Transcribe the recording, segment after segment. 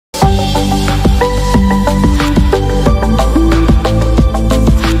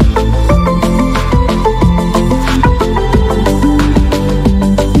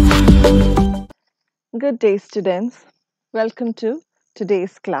Good day, students. Welcome to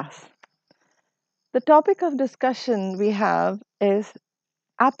today's class. The topic of discussion we have is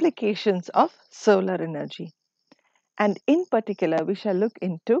applications of solar energy. And in particular, we shall look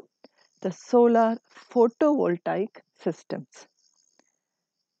into the solar photovoltaic systems.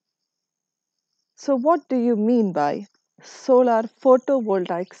 So what do you mean by solar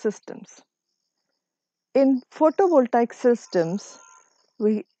photovoltaic systems? In photovoltaic systems,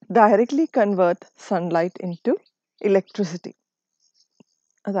 we directly convert sunlight into electricity.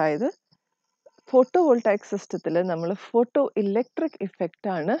 അതായത് photovoltaic സിസ്റ്റത്തിൽ നമ്മൾ photo electric effect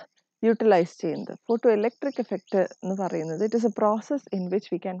ആണ് utilise ചെയ്യുന്നത്. Photo electric effect എന്ന് പറയുന്നത് it is A process in which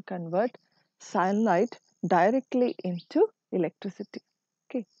we can convert sunlight directly in to electricity.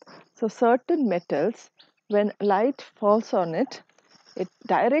 Okay, so certain metals, when light falls on it, it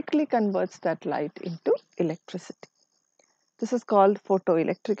directly converts that light into electricity. This is called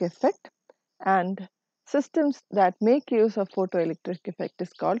photoelectric effect, and systems that make use of photoelectric effect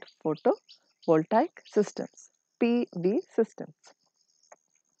is called photovoltaic systems, PV systems.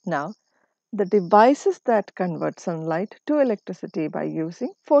 Now, the devices that convert sunlight to electricity by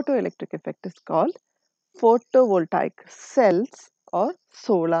using photoelectric effect is called photovoltaic cells or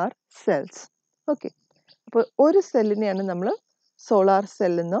solar cells. Okay, അപ്പോൾ ഒരു സെല്ലിനെയാണ് നമ്മൾ solar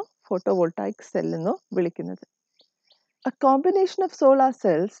സെല്ലെന്നോ photovoltaic സെല്ലെന്നോ വിളിക്കുന്നത്. A combination of solar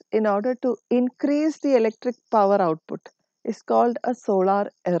cells in order to increase the electric power output is called a solar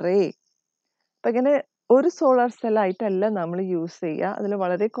array. അപ്പം ഇങ്ങനെ ഒരു solar സെല്ലായിട്ടല്ല നമ്മൾ use ചെയ്യുക. അതിൽ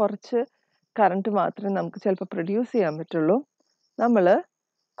വളരെ കുറച്ച് കറണ്ട് മാത്രമേ നമുക്ക് ചിലപ്പോൾ പ്രൊഡ്യൂസ് ചെയ്യാൻ പറ്റുള്ളൂ. നമ്മൾ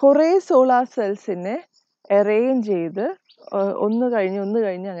കുറേ സോളാർ സെൽസിനെ അറേഞ്ച് ചെയ്ത് ഒന്ന്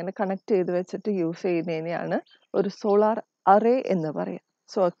കഴിഞ്ഞ് അങ്ങനെ കണക്ട് ചെയ്ത് വെച്ചിട്ട് യൂസ് ചെയ്യുന്നതിനെയാണ് ഒരു സോളാർ അറേ എന്ന് പറയുക.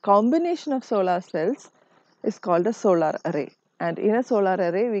 So A combination of solar cells is called a solar array, and in a solar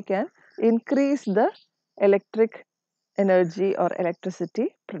array we can increase the electric energy or electricity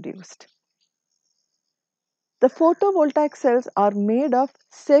produced. The photovoltaic cells are made of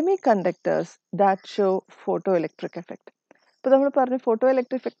semiconductors that show photoelectric effect. ഇപ്പോൾ നമ്മൾ പറഞ്ഞു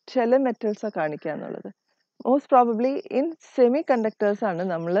photoelectric effect ചില metals കാണിക്കുക എന്നുള്ളത്. Most probably in semi conductors ആണ്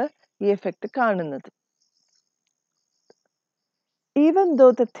നമ്മൾ ഈ effect കാണുന്നത്. Even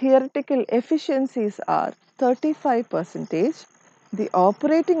though the theoretical efficiencies are 35%, the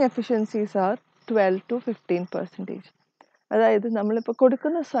operating efficiencies are 12 to 15%. അതായത് നമ്മളിപ്പോൾ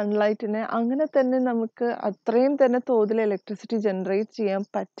കൊടുക്കുന്ന സൺലൈറ്റിനെ അങ്ങനെ തന്നെ നമുക്ക് അത്രയും തന്നെ തോതിൽ ഇലക്ട്രിസിറ്റി ജനറേറ്റ് ചെയ്യാൻ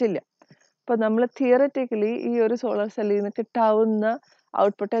പറ്റില്ല. അപ്പോൾ നമ്മൾ തിയററ്റിക്കലി ഈ ഒരു സോളാർ സെല്ലിൽ നിന്ന് കിട്ടാവുന്ന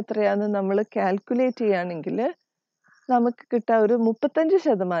ഔട്ട്പുട്ട് എത്രയാണെന്ന് നമ്മൾ കാൽക്കുലേറ്റ് ചെയ്യുകയാണെങ്കിൽ നമുക്ക് കിട്ടാൻ ഒരു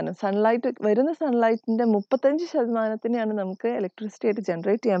 35% സൺലൈറ്റ് വരുന്ന സൺലൈറ്റിൻ്റെ 35%-നെയാണ് നമുക്ക് ഇലക്ട്രിസിറ്റി ആയിട്ട്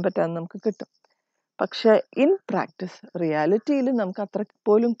ജനറേറ്റ് ചെയ്യാൻ പറ്റാമെന്ന് നമുക്ക് കിട്ടും. പക്ഷേ ഇൻ പ്രാക്ടീസ് റിയാലിറ്റിയിൽ നമുക്ക് അത്ര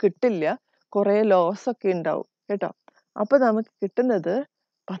പോലും കിട്ടില്ല. കുറേ ലോസ് ഒക്കെ ഉണ്ടാവും കേട്ടോ. അപ്പോൾ നമുക്ക് കിട്ടുന്നത്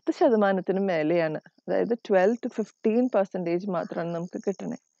 10%-ന് മേലെയാണ്. അതായത് 12 to 15% മാത്രമാണ് നമുക്ക്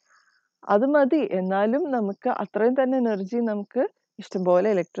കിട്ടണേ. അത് മതി, എന്നാലും നമുക്ക് അത്രയും തന്നെ എനർജി നമുക്ക് ഇഷ്ടംപോലെ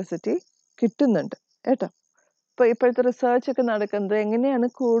ഇലക്ട്രിസിറ്റി കിട്ടുന്നുണ്ട് കേട്ടോ. ഇപ്പോൾ ഇപ്പോഴത്തെ റിസർച്ച് ഒക്കെ നടക്കുന്നത് എങ്ങനെയാണ്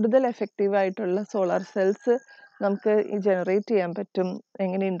കൂടുതൽ എഫക്റ്റീവ് ആയിട്ടുള്ള സോളാർ സെൽസ് നമുക്ക് ജനറേറ്റ് ചെയ്യാൻ പറ്റും,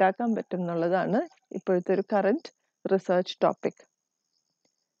 എങ്ങനെ ഉണ്ടാക്കാൻ പറ്റും എന്നുള്ളതാണ് ഇപ്പോഴത്തെ ഒരു കറന്റ് റിസർച്ച് ടോപ്പിക്.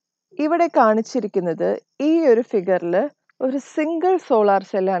 ഇവിടെ കാണിച്ചിരിക്കുന്നത് ഈ ഒരു ഫിഗറിൽ ഒരു സിംഗിൾ സോളാർ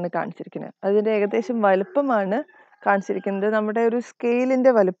സെല്ലാണ് കാണിച്ചിരിക്കുന്നത്. അതിൻ്റെ ഏകദേശം വലുപ്പമാണ് കാണിച്ചിരിക്കുന്നത്. നമ്മുടെ ഒരു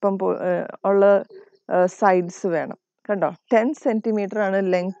സ്കെയിലിൻ്റെ വലുപ്പം ഉള്ള സൈഡ്സ് വേണം കണ്ടോ. 10 സെൻറ്റിമീറ്റർ ആണ്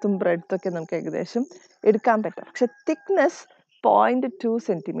ലെങ്ത്തും ബ്രെഡ്ത്തും ഒക്കെ നമുക്ക് ഏകദേശം എടുക്കാൻ പറ്റും. പക്ഷെ തിക്നെസ് 0.2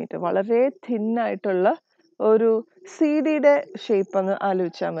 സെൻറ്റിമീറ്റർ, വളരെ തിന്നായിട്ടുള്ള ഒരു സി ഡിയുടെ ഷേപ്പ് ഒന്ന്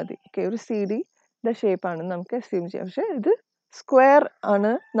ആലോചിച്ചാൽ മതി. ഓക്കെ, ഒരു സി ഡിയുടെ ഷേപ്പാണ് നമുക്ക് അസ്യൂം ചെയ്യാം. പക്ഷെ ഇത് സ്ക്വയർ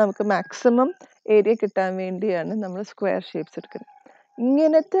ആണ്, നമുക്ക് മാക്സിമം ഏരിയ കിട്ടാൻ വേണ്ടിയാണ് നമ്മൾ സ്ക്വയർ ഷേപ്സ് എടുക്കുന്നത്.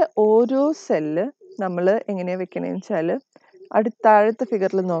 ഇങ്ങനത്തെ ഓരോ സെല്ല് നമ്മൾ എങ്ങനെയാണ് വെക്കണമെന്ന് വെച്ചാൽ താഴത്തെ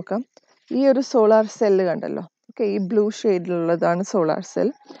ഫിഗറിൽ നോക്കാം. ഈ ഒരു സോളാർ സെല്ല് കണ്ടല്ലോ. ഓക്കെ, ഈ ബ്ലൂ ഷെയ്ഡിലുള്ളതാണ് സോളാർ സെൽ.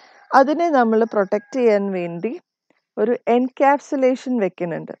 അതിനെ നമ്മൾ പ്രൊട്ടക്റ്റ് ചെയ്യാൻ വേണ്ടി ഒരു എൻക്യാപ്സുലേഷൻ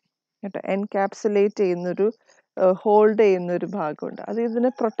വെക്കുന്നുണ്ട് കേട്ടോ. എൻക്യാപ്സുലേറ്റ് ചെയ്യുന്നൊരു ഹോൾഡ് ചെയ്യുന്നൊരു ഭാഗമുണ്ട്. അത് ഇതിനെ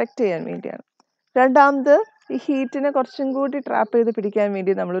പ്രൊട്ടക്റ്റ് ചെയ്യാൻ വേണ്ടിയാണ്. രണ്ടാമത് ഈ ഹീറ്റിനെ കുറച്ചും കൂടി ട്രാപ്പ് ചെയ്ത് പിടിക്കാൻ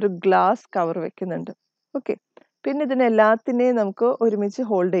വേണ്ടി നമ്മളൊരു ഗ്ലാസ് കവർ വെക്കുന്നുണ്ട്. ഓക്കെ, പിന്നെ ഇതിനെല്ലാത്തിനെയും നമുക്ക് ഒരുമിച്ച്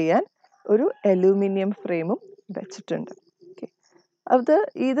ഹോൾഡ് ചെയ്യാൻ ഒരു അലൂമിനിയം ഫ്രെയിമും വെച്ചിട്ടുണ്ട്. ഓക്കെ,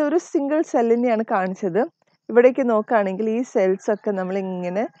 ഇതൊരു സിംഗിൾ സെല്ലിനെയാണ് കാണിച്ചത്. ഇവിടേക്ക് നോക്കുകയാണെങ്കിൽ ഈ സെൽസ് ഒക്കെ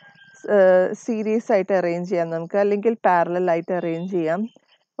നമ്മളിങ്ങനെ സീരീസ് ആയിട്ട് അറേഞ്ച് ചെയ്യാം നമുക്ക്, അല്ലെങ്കിൽ പാരലൽ ആയിട്ട് അറേഞ്ച് ചെയ്യാം.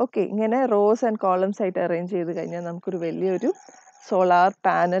 ഓക്കെ, ഇങ്ങനെ റോസ് ആൻഡ് കോളംസ് ആയിട്ട് അറേഞ്ച് ചെയ്ത് കഴിഞ്ഞാൽ നമുക്കൊരു വലിയൊരു സോളാർ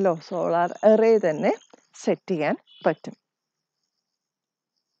പാനലോ സോളാർ അറേ തന്നെ സെറ്റ് ചെയ്യാൻ പറ്റും.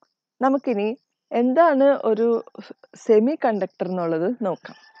 നമുക്കിനി എന്താണ് ഒരു സെമി കണ്ടക്ടർ എന്നുള്ളത്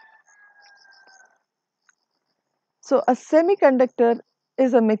നോക്കാം. So a semiconductor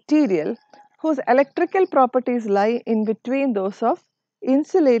is a material whose electrical properties lie in between those of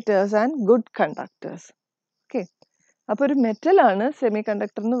insulators and good conductors. Okay. അപ്പോൾ ഒരു മെറ്റൽ ആണ് സെമി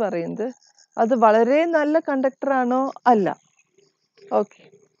കണ്ടക്ടർ എന്ന് പറയുന്നത്. അത് വളരെ നല്ല കണ്ടക്ടർ ആണോ? അല്ല. ഓക്കെ.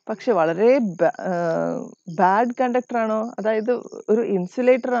 പക്ഷെ വളരെ ബാഡ് കണ്ടക്ടർ ആണോ? അതായത് ഒരു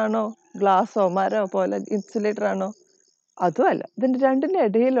ഇൻസുലേറ്റർ ആണോ? ഗ്ലാസോ മരോ പോലെ ഇൻസുലേറ്റർ ആണോ? അതും അല്ല. ഇതിന്റെ രണ്ടിന്റെ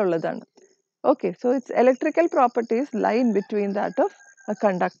ഇടയിലുള്ളതാണ്. Okay, so its electrical properties lie in between that of a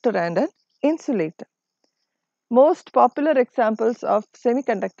conductor and an insulator. Most popular examples of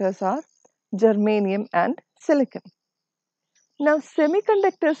semiconductors are germanium and silicon. Now,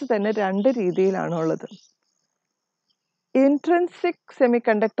 semiconductors തന്നെ രണ്ട് രീതിയിലാണുള്ളത്. Intrinsic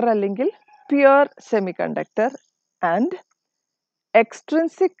semiconductor അല്ലെങ്കിൽ pure semiconductor and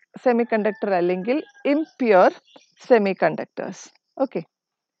extrinsic semiconductor അല്ലെങ്കിൽ impure semiconductors. Okay.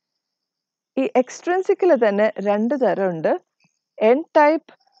 ഈ എക്സ്ട്രിൻസിക്കിൽ തന്നെ രണ്ട് തരമുണ്ട്. N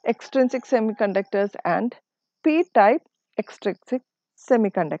type extrinsic semi conductors and P type extrinsic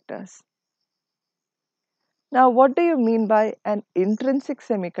semi conductors. Now what do you mean by an intrinsic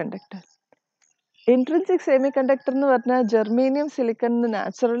semiconductor? Intrinsic semiconductor എന്ന് പറഞ്ഞാൽ germanium silicon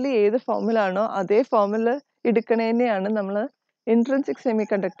naturally ഏത് ഫോമിലാണോ അതേ ഫോമിൽ എടുക്കണേനെയാണ് നമ്മൾ ഇൻട്രിൻസിക് സെമി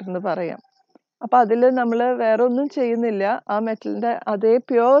കണ്ടക്ടർ എന്ന് പറയാം. അപ്പം അതിൽ നമ്മൾ വേറെ ഒന്നും ചെയ്യുന്നില്ല. ആ മെറ്റലിൻ്റെ അതേ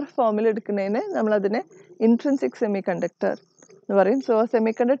പ്യുവർ ഫോമിൽ എടുക്കുന്നതിന് നമ്മളതിനെ ഇൻട്രിൻസിക് സെമി കണ്ടക്ടർ എന്ന് പറയും. So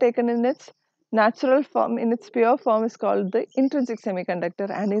semi conductor taken in its natural form, in its pure form, is called the intrinsic semiconductor,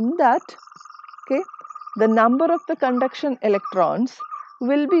 and in that, okay, the number of the conduction electrons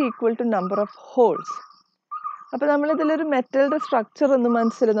will be equal to number of holes. അപ്പോൾ നമ്മളിതിലൊരു മെറ്റലിൻ്റെ structure ഒന്ന്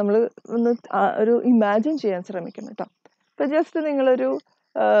മനസ്സിൽ നമ്മൾ ഒന്ന് ഒരു imagine ചെയ്യാൻ ശ്രമിക്കണം കേട്ടോ. അപ്പോൾ ജസ്റ്റ് നിങ്ങളൊരു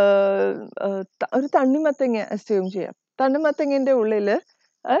തണ്ണിമത്തങ്ങ അസ്യൂം ചെയ്യാം. തണ്ണിമത്തങ്ങൻ്റെ ഉള്ളിൽ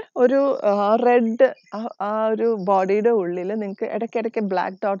ഒരു റെഡ് ആ ഒരു ബോഡിയുടെ ഉള്ളിൽ നിങ്ങൾക്ക് ഇടയ്ക്കിടയ്ക്ക്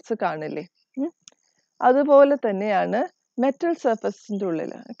ബ്ലാക്ക് ഡോട്ട്സ് കാണില്ലേ? അതുപോലെ തന്നെയാണ് മെറ്റൽ സർഫസിൻ്റെ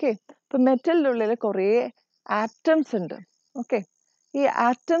ഉള്ളിൽ. ഓക്കെ. അപ്പം മെറ്റലിൻ്റെ ഉള്ളിൽ കുറേ ആറ്റംസ് ഉണ്ട്. ഓക്കെ. ഈ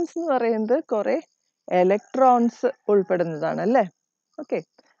ആറ്റംസ് എന്ന് പറയുന്നത് കുറേ ഇലക്ട്രോൺസ് ഉൾപ്പെടുന്നതാണ് അല്ലേ? ഓക്കെ.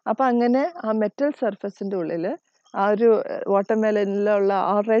 അപ്പം അങ്ങനെ ആ മെറ്റൽ സർഫസിൻ്റെ ഉള്ളിൽ ആ ഒരു വാട്ടർമെലനിലുള്ള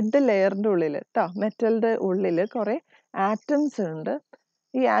ആ റെഡ് ലെയറിൻ്റെ ഉള്ളിൽ കേട്ടോ, മെറ്റലിൻ്റെ ഉള്ളിൽ കുറേ ആറ്റംസ് ഉണ്ട്.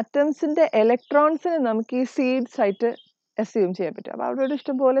 ഈ ആറ്റംസിൻ്റെ ഇലക്ട്രോൺസിനെ നമുക്ക് ഈ സീഡ്സ് ആയിട്ട് അസ്യൂം ചെയ്യാൻ പറ്റും. അപ്പോൾ അവിടെ ഒരു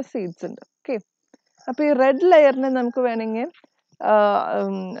ഇഷ്ടംപോലെ സീഡ്സ് ഉണ്ട്. ഓക്കെ. അപ്പോൾ ഈ റെഡ് ലെയറിനെ നമുക്ക് വേണമെങ്കിൽ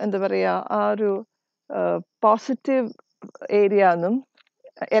എന്താ പറയുക, ആ ഒരു പോസിറ്റീവ് ഏരിയ എന്നും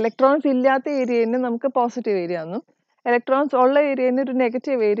ഇലക്ട്രോൺസ് ഇല്ലാത്ത ഏരിയനെ നമുക്ക് പോസിറ്റീവ് ഏരിയ എന്നും ഇലക്ട്രോൺസ് ഉള്ള ഏരിയനെ ഒരു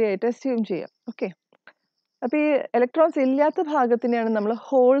നെഗറ്റീവ് ഏരിയ ആയിട്ട് അസ്യൂം ചെയ്യാം. ഓക്കെ. അപ്പോൾ ഈ ഇലക്ട്രോൺസ് ഇല്ലാത്ത ഭാഗത്തിനെയാണ് നമ്മൾ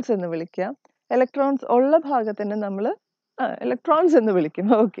ഹോൾസ് എന്ന് വിളിക്കുക. ഇലക്ട്രോൺസ് ഉള്ള ഭാഗത്തിനെ നമ്മൾ electrons എന്ന് വിളിക്കും.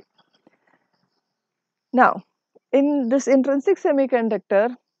 Okay. Now, in this intrinsic semiconductor,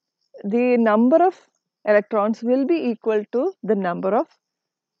 the number of electrons will be equal to the number of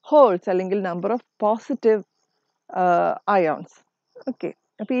holes അല്ലെങ്കിൽ number of positive ions. Okay.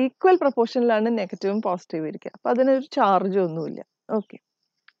 അപ്പോൾ ഈക്വൽ പ്രൊപ്പോർഷനിലാണ് നെഗറ്റീവും പോസിറ്റീവും ഇരിക്കുക. അപ്പോൾ അതിനൊരു ചാർജ് ഒന്നുമില്ല. Okay.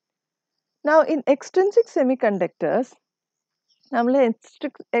 Now, in extrinsic semiconductors, നമ്മൾ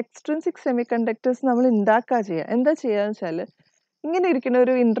എക്സ്ട്രിൻസിക് സെമി കണ്ടക്ടേഴ്സ് നമ്മൾ ഉണ്ടാക്കുക ചെയ്യുക. എന്താ ചെയ്യുകയെന്ന് വെച്ചാൽ, ഇങ്ങനെ ഇരിക്കുന്ന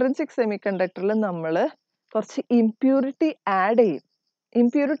ഒരു ഇൻട്രിൻസിക് സെമി കണ്ടക്ടറിൽ നമ്മൾ കുറച്ച് ഇംപ്യൂരിറ്റി ആഡ് ചെയ്യും.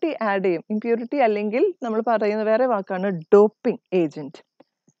 ഇംപ്യൂരിറ്റി അല്ലെങ്കിൽ നമ്മൾ പറയുന്ന വേറെ വാക്കാണ് ഡോപ്പിംഗ് ഏജൻറ്റ്.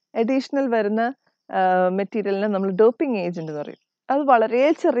 അഡീഷണൽ വരുന്ന മെറ്റീരിയലിനെ നമ്മൾ ഡോപ്പിംഗ് ഏജൻറ്റ് എന്ന് പറയും. അത് വളരെ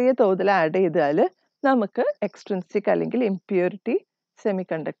ചെറിയ തോതിൽ ആഡ് ചെയ്താൽ നമുക്ക് എക്സ്ട്രിൻസിക് അല്ലെങ്കിൽ ഇംപ്യൂരിറ്റി സെമി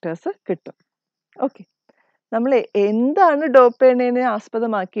കണ്ടക്ടേഴ്സ് കിട്ടും. ഓക്കെ. നമ്മൾ എന്താണ് ഡോപ്പ് ചെയ്യണതിനെ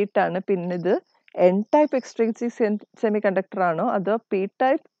ആസ്പദമാക്കിയിട്ടാണ് പിന്നെ ഇത് N type extrinsic semi conductor ആണോ അതോ P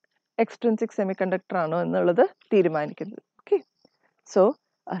type extrinsic semi conductor ആണോ എന്നുള്ളത് തീരുമാനിക്കുന്നത്. Okay. So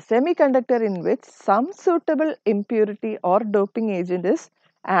a semiconductor in which some suitable impurity or doping agent is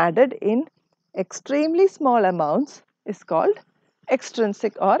added in extremely small amounts is called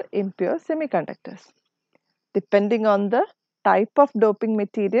extrinsic or impure semiconductors. Depending on the type of doping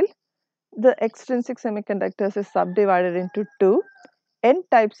material, the extrinsic semiconductors is subdivided into two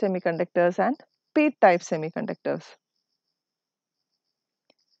N-type semiconductors and P-type semiconductors.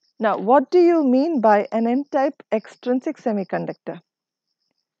 Now, what do you mean by an N-type extrinsic semiconductor?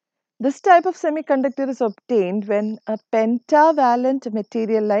 This type of semiconductor is obtained when a pentavalent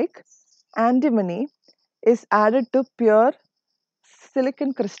material like antimony is added to pure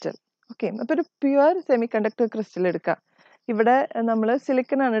silicon crystal. Okay, അപ്പോൾ ഒരു pure semiconductor crystal എടുക്കാം. ഇവിടെ നമ്മൾ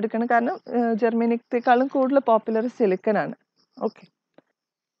silicon ആണ് എടുക്കുന്നത്, കാരണം ജെർമേനിയത്തെക്കാളും കൂടുതൽ popular silicon ആണ്. ഓക്കെ.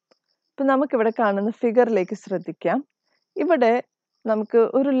 അപ്പോൾ നമുക്കിവിടെ കാണുന്ന ഫിഗറിലേക്ക് ശ്രദ്ധിക്കാം. ഇവിടെ നമുക്ക്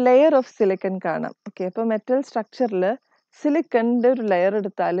ഒരു ലെയർ ഓഫ് സിലിക്കൺ കാണാം. ഓക്കെ, അപ്പോൾ മെറ്റൽ സ്ട്രക്ചറിൽ സിലിക്കണിൻ്റെ ഒരു ലെയർ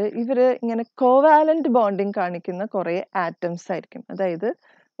എടുത്താൽ ഇവർ ഇങ്ങനെ കോവാലന്റ് ബോണ്ടിങ് കാണിക്കുന്ന കുറേ ആറ്റംസ് ആയിരിക്കും. അതായത്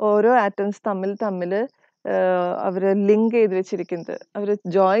ഓരോ ആറ്റംസ് തമ്മിൽ അവർ ലിങ്ക് ചെയ്ത് വെച്ചിരിക്കുന്നത്, അവർ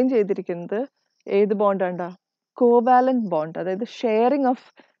ജോയിൻ ചെയ്തിരിക്കുന്നത് ഏത് ബോണ്ടാണ്ടാ? കോവാലന്റ് ബോണ്ട്, അതായത് ഷെയറിങ് ഓഫ്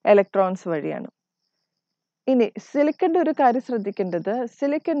ഇലക്ട്രോൺസ് വഴിയാണ്. ഇനി സിലിക്കണിൻ്റെ ഒരു കാര്യം ശ്രദ്ധിക്കേണ്ടത്,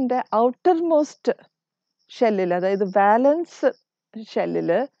 സിലിക്കണിൻ്റെ ഔട്ടർ മോസ്റ്റ് ഷെല്ലിൽ, അതായത് വാലൻസ്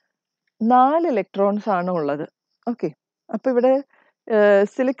ഷെല്ലിൽ 4 ഇലക്ട്രോൺസ് ആണ് ഉള്ളത്. ഓക്കെ, അപ്പോൾ ഇവിടെ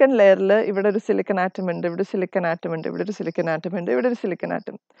സിലിക്കൺ ലെയറിൽ ഇവിടെ ഒരു സിലിക്കൺ ആറ്റം ഉണ്ട്, ഇവിടെ സിലിക്കൺ ആറ്റം ഉണ്ട്, ഇവിടെ ഒരു സിലിക്കൺ ആറ്റം ഉണ്ട്, ഇവിടെ ഒരു സിലിക്കൺ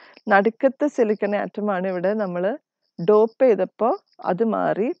ആറ്റം. നടുക്കത്തെ സിലിക്കൺ ആറ്റമാണ് ഇവിടെ നമ്മൾ ഡോപ്പ് ചെയ്തപ്പോൾ അത്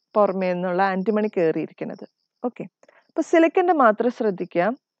മാറി പുറമേ നിന്നുള്ള ആന്റിമണി കയറിയിരിക്കുന്നത്. ഓക്കെ, അപ്പോൾ സിലിക്കൻ്റെ മാത്രം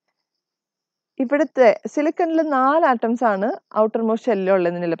ശ്രദ്ധിക്കാം. ഇവിടുത്തെ സിലിക്കണിൽ 4 ആറ്റംസ് ആണ് ഔട്ടർ മോസ്റ്റ്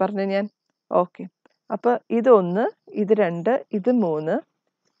ഷെല്ലുള്ളതെന്നല്ലേ പറഞ്ഞു ഞാൻ. ഓക്കെ, അപ്പോൾ ഇത് 1, ഇത് 2, ഇത് 3.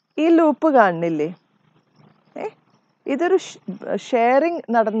 ഈ ലൂപ്പ് കാണുന്നില്ലേ? ഇതൊരു ഷെയറിങ്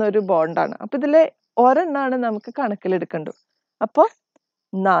നടന്നൊരു ബോണ്ടാണ്. അപ്പോൾ ഇതിലെ ഒരെണ്ണമാണ് നമുക്ക് കണക്കിലെടുക്കേണ്ടത്. അപ്പോൾ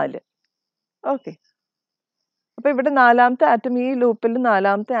 4. ഓക്കെ, അപ്പോൾ ഇവിടെ 4ാമത്തെ ആറ്റം, ഈ ലൂപ്പിൽ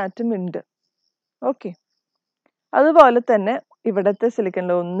 4ാമത്തെ ആറ്റം ഉണ്ട്. ഓക്കെ, അതുപോലെ തന്നെ ഇവിടുത്തെ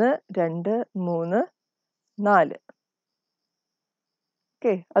സിലിക്കണിൽ 1, 2, 3, 4.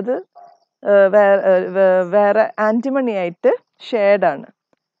 ഓക്കെ, അത് വേറെ ആന്റിമണി ആയിട്ട് ഷെയർഡാണ്.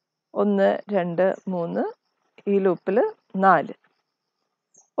 1, 2, 3, ഈ ലൂപ്പിൽ 4.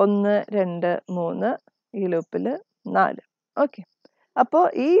 1, 2, 3, ഈ ലൂപ്പിൽ 4. ഓക്കെ, അപ്പോൾ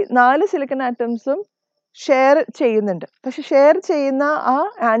ഈ 4 സിലിക്കൺ ആറ്റംസും ഷെയർ ചെയ്യുന്നുണ്ട്. പക്ഷെ ഷെയർ ചെയ്യുന്ന ആ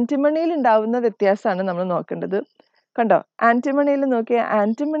ആന്റിമണിയിൽ ഉണ്ടാവുന്ന വ്യത്യാസമാണ് നമ്മൾ നോക്കേണ്ടത്. കണ്ടോ, ആന്റിമണിയിൽ നോക്കിയ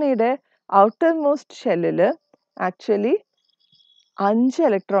ആന്റിമണിയുടെ ഔട്ടർ മോസ്റ്റ് ഷെല്ലിൽ ആക്ച്വലി 5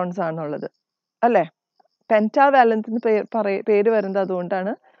 ഇലക്ട്രോൺസ് ആണുള്ളത്, അല്ലേ? പെൻറ്റാവാലൻസ് എന്ന് പേര് വരുന്നത്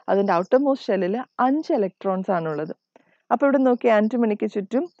അതുകൊണ്ടാണ്. അതിൻ്റെ ഔട്ടർ മോസ്റ്റ് ഷെല്ലിൽ 5 ഇലക്ട്രോൺസ് ആണുള്ളത്. അപ്പോൾ ഇവിടെ നോക്കി ആന്റിമണിക്ക്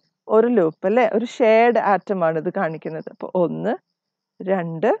ചുറ്റും ഒരു ലൂപ്പ്, അല്ലേ? ഒരു ഷെയർഡ് ആറ്റമാണ് ഇത് കാണിക്കുന്നത്. അപ്പോൾ 1,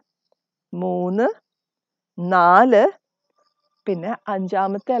 2, 3, 4, പിന്നെ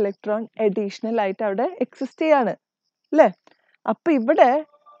 5ാമത്തെ ഇലക്ട്രോൺ അഡീഷണൽ ആയിട്ട് അവിടെ എക്സിസ്റ്റ് ചെയ്യാണ്, അല്ലേ? അപ്പോൾ ഇവിടെ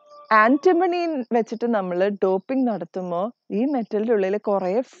ആന്റിമണി വെച്ചിട്ട് നമ്മൾ ഡോപ്പിംഗ് നടത്തുമ്പോൾ ഈ മെറ്റലിൻ്റെ ഉള്ളിൽ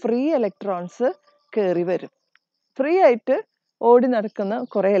കുറേ ഫ്രീ ഇലക്ട്രോൺസ് കയറി വരും. ഫ്രീ ആയിട്ട് ഓടി നടക്കുന്ന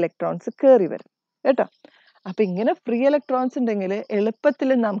കുറേ ഇലക്ട്രോൺസ് കയറി വരും കേട്ടോ. അപ്പം ഇങ്ങനെ ഫ്രീ ഇലക്ട്രോൺസ് ഉണ്ടെങ്കിൽ എളുപ്പത്തിൽ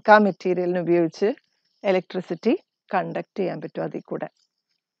നമുക്ക് ആ മെറ്റീരിയലിനെ ഉപയോഗിച്ച് ഇലക്ട്രിസിറ്റി കണ്ടക്ട് ചെയ്യാൻ പറ്റും അതിൽ കൂടെ.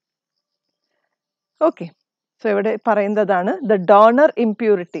 ഓക്കെ, സോ ഇവിടെ പറയുന്നതാണ് ദ ഡോണർ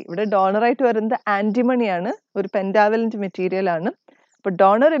ഇംപ്യൂരിറ്റി. ഇവിടെ ഡോണറായിട്ട് വരുന്നത് ആന്റിമണിയാണ്, ഒരു പെൻറ്റാവലന്റ് മെറ്റീരിയൽ ആണ്. അപ്പോൾ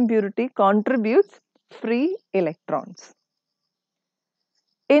donor impurity contributes free electrons.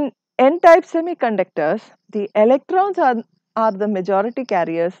 In n-type semiconductors, the electrons are the majority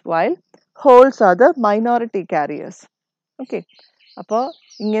carriers while holes are the minority carriers. Okay, അപ്പോൾ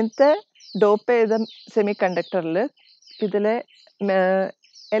ഇങ്ങനത്തെ ഡോപ്പ് ചെയ്ത സെമി കണ്ടക്ടറിൽ ഇതിലെ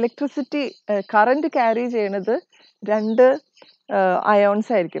ഇലക്ട്രിസിറ്റി കറണ്ട് ക്യാരി ചെയ്യണത് 2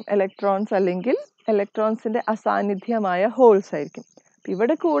 അയോൺസ് ആയിരിക്കും, ഇലക്ട്രോൺസ് അല്ലെങ്കിൽ ഇലക്ട്രോൺസിൻ്റെ അസാന്നിധ്യമായ ഹോൾസ് ആയിരിക്കും.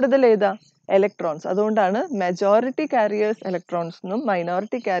 ഇവിടെ കൂടുതൽ ഏതാ? ഇലക്ട്രോൺസ്. അതുകൊണ്ടാണ് മെജോറിറ്റി കാരിയേഴ്സ് ഇലക്ട്രോൺസ് എന്നും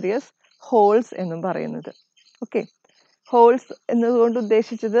മൈനോറിറ്റി കാരിയേഴ്സ് ഹോൾസ് എന്നും പറയുന്നത്. ഓക്കെ, ഹോൾസ് എന്നതുകൊണ്ട്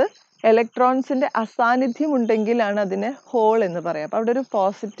ഉദ്ദേശിച്ചത് ഇലക്ട്രോൺസിൻ്റെ അസാന്നിധ്യം ഉണ്ടെങ്കിലാണ് അതിനെ ഹോൾ എന്ന് പറയാം. അപ്പോൾ അവിടെ ഒരു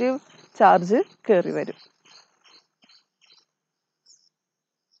പോസിറ്റീവ് ചാർജ് കയറി വരും.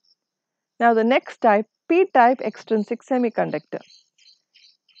 Now the next type, p-type extrinsic semiconductor.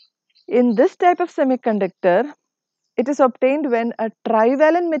 In this type of semiconductor, it is obtained when a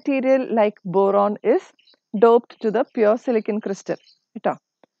trivalent material like boron is doped to the pure silicon crystal. കേട്ടോ,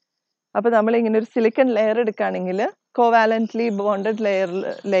 അപ്പോൾ നമ്മൾ ഇങ്ങനെ ഒരു സിലിക്കൺ ലെയർ എടുക്കുകയാണെങ്കിൽ കോവാലൻ്റ്ലി bonded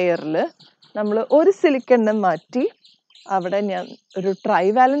ലെയറിൽ നമ്മൾ ഒരു സിലിക്കണിനെ മാറ്റി അവിടെ ഞാൻ ഒരു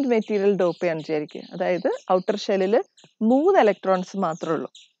ട്രൈവാലന്റ് മെറ്റീരിയൽ ഡോപ്പ് ചെയ്യാൻ വിചാരിക്കുക. അതായത് ഔട്ടർ ഷെല്ലിൽ 3 ഇലക്ട്രോൺസ് മാത്രമേ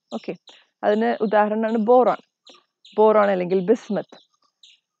ഉള്ളൂ. ഓക്കെ, അതിന് ഉദാഹരണമാണ് ബോറോൺ അല്ലെങ്കിൽ ബിസ്മത്ത്.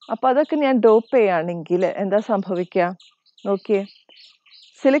 അപ്പോൾ അതൊക്കെ ഞാൻ ഡോപ്പ് ചെയ്യുകയാണെങ്കിൽ എന്താ സംഭവിക്കുക നോക്കിയേ.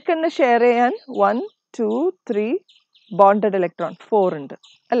 സിലിക്കണിന് ഷെയർ ചെയ്യാൻ 1, 2, 3 ബോണ്ടഡ് ഇലക്ട്രോൺ 4 ഉണ്ട്,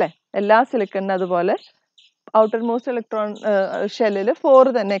 അല്ലേ? എല്ലാ സിലിക്കണിനും അതുപോലെ ഔട്ടർ മോസ്റ്റ് ഇലക്ട്രോൺ ഷെല്ലിൽ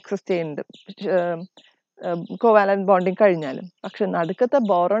 4 തന്നെ എക്സിസ്റ്റ് ചെയ്യുന്നുണ്ട് കോവാലന്റ് ബോണ്ടിങ് കഴിഞ്ഞാലും. പക്ഷെ നടുക്കത്തെ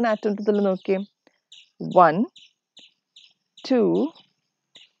ബോറോൺ ആറ്റത്തിൽ നോക്കിയേ 1, 2,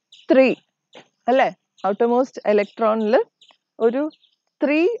 3, അല്ലേ? ഔട്ടർ മോസ്റ്റ് ഇലക്ട്രോണിൽ ഒരു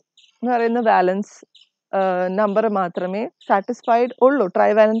 3 എന്ന് പറയുന്ന വാലൻസ് നമ്പർ മാത്രമേ സാറ്റിസ്ഫൈഡ് ഉള്ളൂ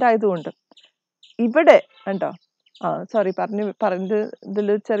ട്രൈവാലന്റ് ആയതുകൊണ്ട്. ഇവിടെ കണ്ടോ സോറി പറഞ്ഞതിൽ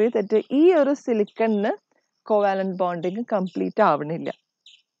ചെറിയ തെറ്റ്. ഈ ഒരു സിലിക്കണിന് കോവാലന്റ് ബോണ്ടിങ് കംപ്ലീറ്റ് ആവണില്ല.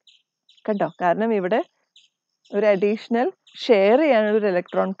 കണ്ടോ? കാരണം ഇവിടെ ഒരു അഡീഷണൽ ഷെയർ ചെയ്യാനുള്ള ഒരു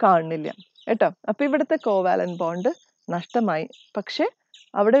ഇലക്ട്രോൺ കാണുന്നില്ല കേട്ടോ. അപ്പൊ ഇവിടുത്തെ കോവാലന്റ് ബോണ്ട് നഷ്ടമായി. പക്ഷെ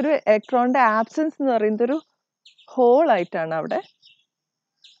അവിടെ ഒരു ഇലക്ട്രോണിന്റെ ആബ്സെൻസ് എന്ന് പറയുന്നത് ഒരു ഹോൾ ആയിട്ടാണ് അവിടെ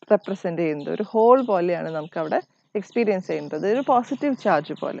റെപ്രസെന്റ് ചെയ്യുന്നത്. ഒരു ഹോൾ പോലെയാണ് നമുക്ക് അവിടെ എക്സ്പീരിയൻസ് ചെയ്യുന്നത്, ഒരു പോസിറ്റീവ്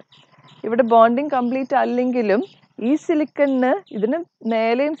ചാർജ് പോലെ. ഇവിടെ ബോണ്ടിങ് കംപ്ലീറ്റ് അല്ലെങ്കിലും ഈ സിലിക്കണിന് ഇതിന്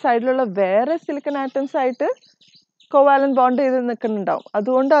മേലെയും സൈഡിലുള്ള വേറെ സിലിക്കൺ ആറ്റംസ് ആയിട്ട് കോവാലന്റ് ബോണ്ട് ചെയ്ത് നിൽക്കുന്നുണ്ടാവും.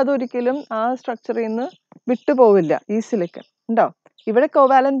 അതുകൊണ്ട് അതൊരിക്കലും ആ സ്ട്രക്ചറിൽ നിന്ന് വിട്ടുപോവില്ല ഈ സിലിക്കൺ. ഉണ്ടാവും. ഇവിടെ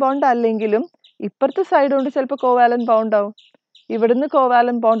കോവാലന്റ് ബോണ്ട് അല്ലെങ്കിലും ഇപ്പുറത്തെ സൈഡ് കൊണ്ട് ചിലപ്പോൾ കോവാലന്റ് ബോണ്ട് ആവും. ഇവിടുന്ന്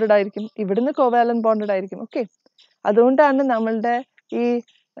കോവാലന്റ് ബോണ്ടഡ് ആയിരിക്കും, ഇവിടുന്ന് കോവാലന്റ് ബോണ്ടഡ് ആയിരിക്കും. ഓക്കെ, അതുകൊണ്ടാണ് നമ്മളുടെ ഈ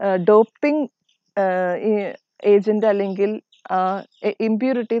ഡോപ്പിംഗ് ഈ ഏജന്റ് അല്ലെങ്കിൽ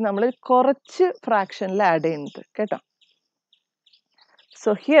ഇംപ്യൂരിറ്റി നമ്മൾ കുറച്ച് ഫ്രാക്ഷനിൽ ആഡ് ചെയ്യുന്നത് കേട്ടോ.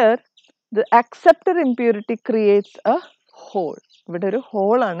 So here the acceptor impurity creates a hole. ഇവിടെ ഒരു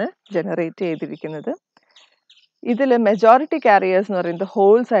ഹോളാണ് ജനറേറ്റ് ചെയ്തിരിക്കുന്നത്. ഇതിൽ മെജോറിറ്റി കാരിയേഴ്സ് എന്ന് പറയുന്നത്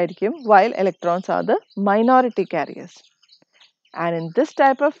ഹോൾസ് ആയിരിക്കും, while electrons are the minority carriers. And in this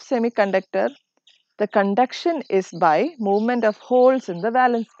type of semiconductor, the conduction is by movement of holes in the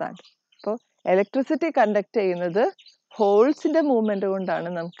valence band. അപ്പോൾ electricity conduct ചെയ്യുന്നത് ഹോൾസിന്റെ movement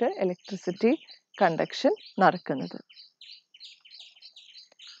കൊണ്ടാണ് നമുക്ക് ഇലക്ട്രിസിറ്റി കണ്ടക്ഷൻ നടക്കുന്നത്.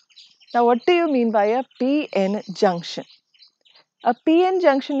 Now, what do you mean by a p-n junction? A p-n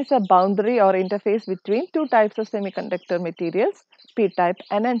junction is a boundary or interface between two types of semiconductor materials, p-type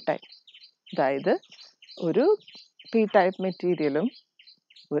and n-type. അതായത് ഒരു p-type മെറ്റീരിയലും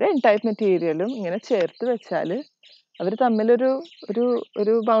ഒരു n-type മെറ്റീരിയലും ഇങ്ങനെ ചേർത്ത് വെച്ചാൽ അവർ തമ്മിലൊരു ഒരു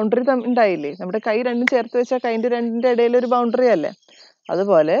ഒരു ബൗണ്ടറി ഉണ്ടായില്ലേ? നമ്മുടെ കൈ രണ്ടും ചേർത്ത് വെച്ചാൽ കൈൻ്റെ രണ്ടിൻ്റെ ഇടയിൽ ഒരു ബൗണ്ടറി അല്ലേ?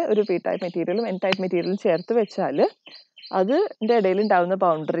 അതുപോലെ ഒരു p-type മെറ്റീരിയലും n-type മെറ്റീരിയലും ചേർത്ത് വെച്ചാൽ അതിൻ്റെ ഇടയിൽ ഉണ്ടാവുന്ന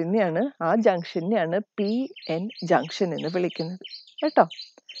ബൗണ്ടറിനെയാണ്, ആ ജംഗ്ഷനെയാണ് p-n ജംഗ്ഷൻ എന്ന് വിളിക്കുന്നത് കേട്ടോ.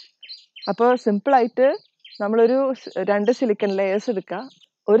 അപ്പോൾ സിമ്പിളായിട്ട് നമ്മളൊരു 2 സിലിക്കൺ ലെയേഴ്സ് എടുക്കുക.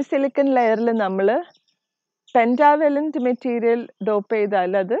 ഒരു സിലിക്കൺ ലെയറിൽ നമ്മൾ പെൻറ്റാവലന്റ് മെറ്റീരിയൽ ഡോപ്പ്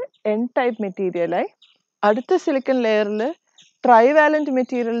ചെയ്താൽ അത് n-type മെറ്റീരിയലായി. അടുത്ത സിലിക്കൺ ലെയറിൽ ട്രൈവാലന്റ്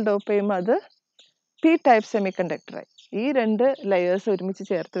മെറ്റീരിയൽ ഡോപ്പ് ചെയ്യുമ്പോൾ അത് p-type സെമി കണ്ടക്ടറായി. ഈ 2 ലെയേഴ്സ് ഒരുമിച്ച്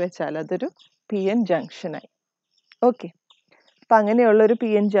ചേർത്ത് വെച്ചാൽ അതൊരു p-n ജംഗ്ഷനായി. ഓക്കെ, അപ്പം അങ്ങനെയുള്ള ഒരു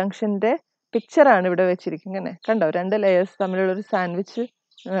p-n ജംഗ്ഷൻ്റെ പിക്ചറാണ് ഇവിടെ വെച്ചിരിക്കുന്നത്. ഇങ്ങനെ കണ്ടോ, 2 ലെയേഴ്സ് തമ്മിലുള്ളൊരു സാൻഡ്വിച്ച്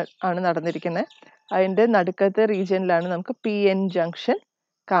ആണ് നടന്നിരിക്കുന്നത്. അതിൻ്റെ നടുക്കത്തെ റീജിയനിലാണ് നമുക്ക് p-n ജംഗ്ഷൻ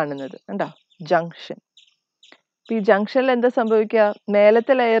കാണുന്നത്. കണ്ടോ, ജംഗ്ഷൻ. ഈ ജംഗ്ഷനിൽ എന്താ സംഭവിക്കുക?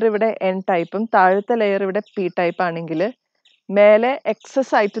 മേലത്തെ ലെയർ ഇവിടെ n-typeും താഴത്തെ ലെയർ ഇവിടെ p-type ആണെങ്കിൽ മേലെ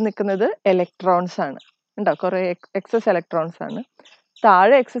എക്സസ് ആയിട്ട് നിൽക്കുന്നത് ഇലക്ട്രോൺസ് ആണ്. ഉണ്ടോ, കുറേ എക്സസ് ഇലക്ട്രോൺസ് ആണ്.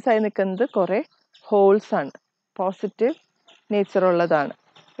 താഴെ എക്സസ് ആയി നിൽക്കുന്നത് കുറേ ഹോൾസ് ആണ്, പോസിറ്റീവ് നേച്ചർ ഉള്ളതാണ്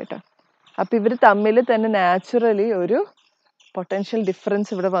കേട്ടോ. അപ്പം ഇവർ തമ്മിൽ തന്നെ നാച്ചുറലി ഒരു പൊട്ടൻഷ്യൽ ഡിഫറൻസ്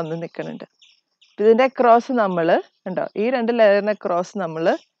ഇവിടെ വന്ന് നിൽക്കുന്നുണ്ട്. ഇതിൻ്റെ ക്രോസ് നമ്മൾ ഉണ്ടോ, ഈ 2 ലെയറിൻ്റെ ക്രോസ് നമ്മൾ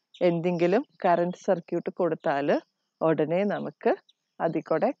എന്തെങ്കിലും കറണ്ട് സർക്യൂട്ട് കൊടുത്താൽ ഉടനെ നമുക്ക് അതിൽ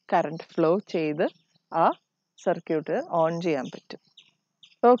കൂടെ കറണ്ട് ഫ്ലോ ചെയ്ത് ആ സർക്യൂട്ട് ഓൺ ചെയ്യാൻ പറ്റും.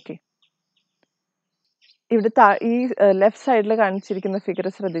 ഓക്കെ, ഇവിടെ ഈ ലെഫ്റ്റ് സൈഡിൽ കാണിച്ചിരിക്കുന്ന ഫിഗർ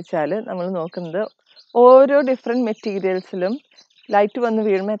ശ്രദ്ധിച്ചാൽ നമ്മൾ നോക്കുന്നത് ഓരോ ഡിഫറെൻറ്റ് മെറ്റീരിയൽസിലും ലൈറ്റ് വന്ന്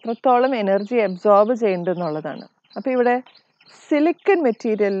വീഴുമ്പോൾ എത്രത്തോളം എനർജി അബ്സോർബ് ചെയ്യുന്നുണ്ടെന്നുള്ളതാണ്. അപ്പോൾ ഇവിടെ സിലിക്കൺ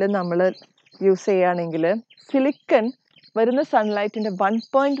മെറ്റീരിയലിൽ നമ്മൾ യൂസ് ചെയ്യുകയാണെങ്കിൽ സിലിക്കൺ വരുന്ന സൺലൈറ്റിൻ്റെ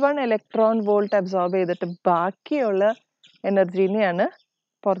 1.1 ഇലക്ട്രോൺ വോൾട്ട് അബ്സോർബ് ചെയ്തിട്ട് ബാക്കിയുള്ള എനർജീനെയാണ്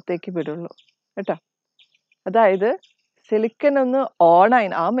പുറത്തേക്ക് വിടുള്ളൂ കേട്ടോ. അതായത് സിലിക്കൺ ഒന്ന് ഓണായി,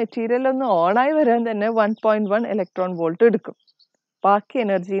 ആ മെറ്റീരിയൽ ഒന്ന് ഓണായി വരാൻ തന്നെ 1.1 ഇലക്ട്രോൺ വോൾട്ട് എടുക്കും. ബാക്കി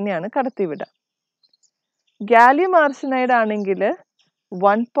എനർജീനെയാണ് കടത്തിവിടുക. ഗാലിയം ആർസനൈഡ് ആണെങ്കിൽ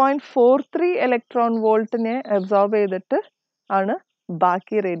 1.43 ഇലക്ട്രോൺ വോൾട്ടിനെ അബ്സോർബ് ചെയ്തിട്ട് ആണ്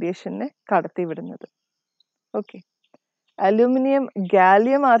ബാക്കി റേഡിയേഷനെ കടത്തിവിടുന്നത്. ഓക്കെ, അലൂമിനിയം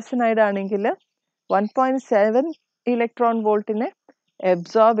ഗാലിയം ആർസനൈഡ് ആണെങ്കിൽ 1.7 ഇലക്ട്രോൺ വോൾട്ടിനെ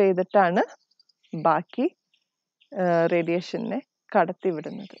അബ്സോർബ് ചെയ്തിട്ടാണ് ബാക്കി റേഡിയേഷനെ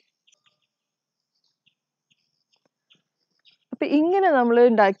കടത്തിവിടുന്നത്. അപ്പം ഇങ്ങനെ നമ്മൾ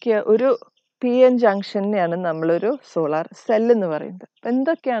ഉണ്ടാക്കിയ ഒരു p-n ജംഗ്ഷനെയാണ് നമ്മളൊരു സോളാർ സെൽ എന്ന് പറയുന്നത്.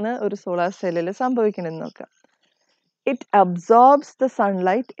 എന്തൊക്കെയാണ് ഒരു സോളാർ സെല്ലിൽ സംഭവിക്കണമെന്ന് നോക്കാം. It absorbs the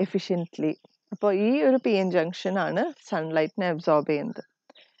sunlight efficiently. അപ്പോൾ ഈ ഒരു p-n ജംഗ്ഷൻ ആണ് സൺലൈറ്റിനെ അബ്സോർബ് ചെയ്യുന്നത്.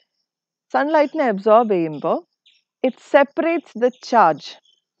 സൺലൈറ്റിനെ അബ്സോർബ് ചെയ്യുമ്പോൾ it separates the charge.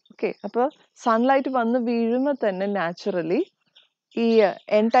 Okay, അപ്പോൾ സൺലൈറ്റ് വന്ന് വീഴുമ്പോൾ തന്നെ നാച്ചുറലി ഈ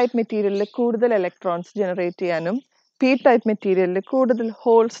n-type മെറ്റീരിയലിൽ കൂടുതൽ ഇലക്ട്രോൺസ് ജനറേറ്റ് ചെയ്യാനും p-type മെറ്റീരിയലിൽ കൂടുതൽ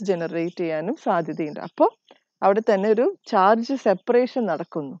ഹോൾസ് ജനറേറ്റ് ചെയ്യാനും സാധ്യതയുണ്ട്. അപ്പോൾ അവിടെ തന്നെ ഒരു ചാർജ് സെപ്പറേഷൻ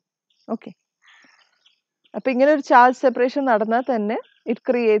നടക്കുന്നു. ഓക്കെ, അപ്പൊ ഇങ്ങനെ ഒരു ചാർജ് സെപ്പറേഷൻ നടന്നാൽ തന്നെ it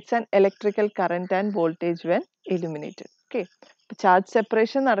creates an electrical current and voltage when illuminated. Okay, charge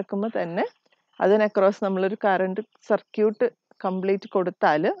separation നടക്കുമ്പോൾ തന്നെ അതിന് അക്രോസ് നമ്മളൊരു കറണ്ട് സർക്യൂട്ട് കംപ്ലീറ്റ്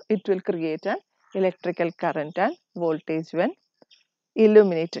കൊടുത്താൽ it will create an electrical current and voltage when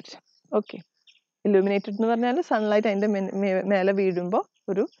illuminated. Okay, illuminated എന്ന് പറഞ്ഞാൽ സൺലൈറ്റ് അതിൻ്റെ മേലെ വീഴുമ്പോൾ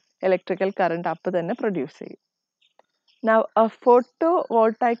ഒരു ഇലക്ട്രിക്കൽ കറണ്ട് അപ്പം തന്നെ പ്രൊഡ്യൂസ് ചെയ്യും. Now A photo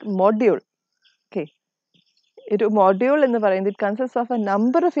voltaic module. Okay, ഒരു മൊഡ്യൂൾ എന്ന് പറയുന്നത് it consist of A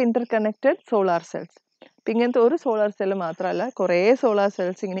number of Inter connected solar cells. ഇപ്പം ഇങ്ങനത്തെ ഒരു സോളാർ സെൽ മാത്രമല്ല, കുറേ സോളാർ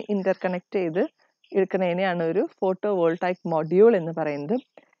സെൽസ് ഇങ്ങനെ ഇന്റർ കണക്ട് ചെയ്ത് എടുക്കുന്നതിനെയാണ് ഒരു ഫോട്ടോ വോൾട്ടൈക് മൊഡ്യൂൾ എന്ന് പറയുന്നത്.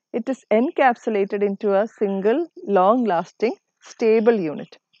 It is encapsulated in to A single long lasting stable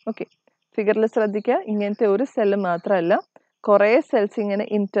unit. Okay, ഫിഗറിൽ ശ്രദ്ധിക്കുക, ഇങ്ങനത്തെ ഒരു സെല്ല് മാത്രമല്ല, കുറേ സെൽസ് ഇങ്ങനെ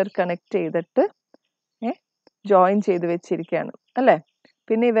ഇന്റർ കണക്ട് ചെയ്തിട്ട് ജോയിൻ ചെയ്ത് വെച്ചിരിക്കുകയാണ് അല്ലേ.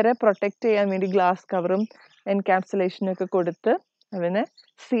 പിന്നെ ഇവരെ പ്രൊട്ടക്ട് ചെയ്യാൻ വേണ്ടി ഗ്ലാസ് കവറും എൻകാപ്സുലേഷനൊക്കെ കൊടുത്ത് അവനെ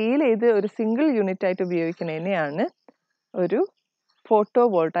സീൽ ചെയ്ത് ഒരു സിംഗിൾ യൂണിറ്റ് ആയിട്ട് ഉപയോഗിക്കുന്നതിനെയാണ് ഒരു ഫോട്ടോ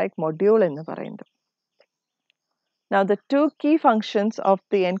വോൾട്ടൈക് മൊഡ്യൂൾ എന്ന് പറയുന്നത്. Now the two key functions of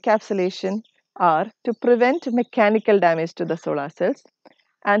the encapsulation are to prevent mechanical damage to the solar cells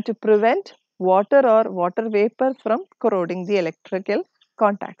and to prevent water or water vapor from corroding the electrical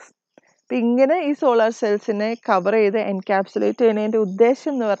contacts. അപ്പം ഇങ്ങനെ ഈ solar സെൽസിനെ cover ചെയ്ത് എൻകാപ്സുലേറ്റ് ചെയ്യുന്നതിൻ്റെ ഉദ്ദേശം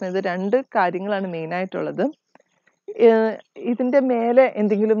എന്ന് പറയുന്നത് രണ്ട് കാര്യങ്ങളാണ് മെയിനായിട്ടുള്ളത്. ഇതിൻ്റെ മേലെ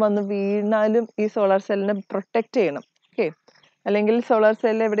എന്തെങ്കിലും വന്ന് വീണാലും ഈ സോളാർ സെല്ലിനെ പ്രൊട്ടക്റ്റ് ചെയ്യണം. ഓക്കെ, അല്ലെങ്കിൽ സോളാർ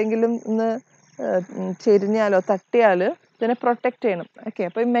സെല്ല് എവിടെയെങ്കിലും ഒന്ന് ചെരിഞ്ഞാലോ തട്ടിയാൽ ഇതിനെ പ്രൊട്ടക്റ്റ് ചെയ്യണം. ഓക്കെ,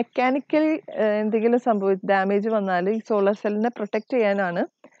 അപ്പോൾ ഈ മെക്കാനിക്കലി എന്തെങ്കിലും ഡാമേജ് വന്നാൽ ഈ സോളാർ സെല്ലിനെ പ്രൊട്ടക്റ്റ് ചെയ്യാനാണ്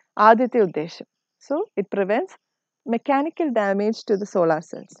ആദ്യത്തെ ഉദ്ദേശം. So it prevents mechanical damage to the solar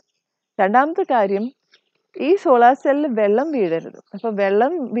cells. രണ്ടാമത്തെ കാര്യം, ഈ സോളാർ സെല്ലിൽ വെള്ളം വീഴരുത്. അപ്പോൾ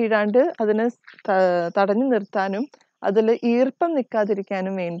വെള്ളം വീഴാണ്ട് അതിനെ തടഞ്ഞു നിർത്താനും അതിൽ ഈർപ്പം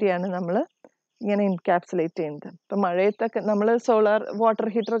നിൽക്കാതിരിക്കാനും വേണ്ടിയാണ് നമ്മൾ ഇങ്ങനെ എൻകാപ്സുലേറ്റ് ചെയ്യുന്നത്. ഇപ്പം മഴയത്തൊക്കെ നമ്മൾ സോളാർ വാട്ടർ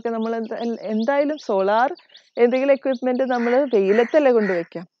ഹീറ്ററൊക്കെ നമ്മൾ എന്തായാലും സോളാർ എന്തെങ്കിലും എക്വിപ്മെൻറ്റ് നമ്മൾ വെയിലത്തല്ലേ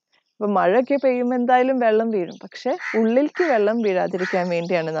കൊണ്ടുവയ്ക്കാം. അപ്പം മഴയൊക്കെ പെയ്യുമ്പോൾ എന്തായാലും വെള്ളം വീഴും. പക്ഷെ ഉള്ളിലേക്ക് വെള്ളം വീഴാതിരിക്കാൻ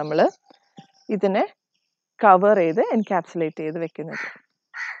വേണ്ടിയാണ് നമ്മൾ ഇതിനെ കവർ ചെയ്ത് എൻകാപ്സുലേറ്റ് ചെയ്ത് വെക്കുന്നത്.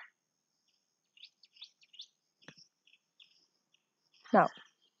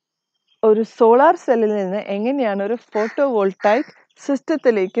 ഒരു സോളാർ സെല്ലിൽ നിന്ന് എങ്ങനെയാണ് ഒരു ഫോട്ടോ വോൾട്ടൈക്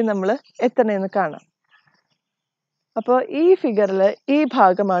സിസ്റ്റത്തിലേക്ക് നമ്മൾ എത്തണമെന്ന് കാണാം. അപ്പോൾ ഈ ഫിഗറിൽ ഈ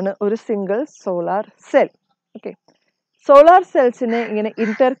ഭാഗമാണ് ഒരു single solar cell. Okay, solar സെൽസിനെ ഇങ്ങനെ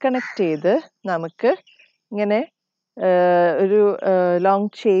ഇന്റർ കണക്ട് ചെയ്ത് നമുക്ക് ഇങ്ങനെ ഒരു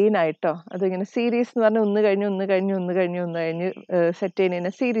ലോങ് ചെയിൻ ആയിട്ടോ, അതിങ്ങനെ സീരീസ് എന്ന് പറഞ്ഞാൽ ഒന്ന് കഴിഞ്ഞ് സെറ്റ്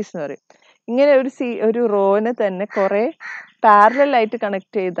ചെയ്യുന്നതിനെ സീരീസ് എന്ന് പറയും. ഇങ്ങനെ ഒരു റോനെ തന്നെ കുറേ പാരലൽ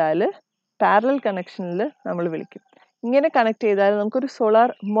കണക്ട് ചെയ്താൽ പാരലൽ കണക്ഷനിൽ നമ്മൾ വിളിക്കും. ഇങ്ങനെ കണക്ട് ചെയ്താൽ നമുക്കൊരു സോളാർ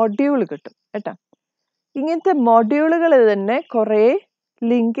മൊഡ്യൂൾ കിട്ടും കേട്ടോ. ഇങ്ങനത്തെ മൊഡ്യൂളുകൾ തന്നെ കുറേ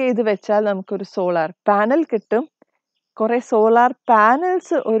ലിങ്ക് ചെയ്ത് വെച്ചാൽ നമുക്കൊരു സോളാർ പാനൽ കിട്ടും. കുറേ സോളാർ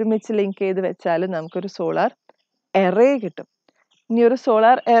പാനൽസ് ഒരുമിച്ച് ലിങ്ക് ചെയ്ത് വെച്ചാൽ നമുക്കൊരു സോളാർ എറേ കിട്ടും. ഇനി ഒരു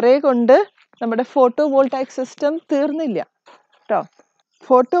സോളാർ എറേ കൊണ്ട് നമ്മുടെ ഫോട്ടോ വോൾട്ടൈക് സിസ്റ്റം തീർന്നില്ല കേട്ടോ.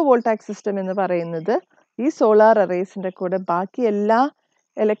 ഫോട്ടോ വോൾട്ടൈക് സിസ്റ്റം എന്ന് പറയുന്നത് ഈ സോളാർ എറേസിൻ്റെ കൂടെ ബാക്കി എല്ലാ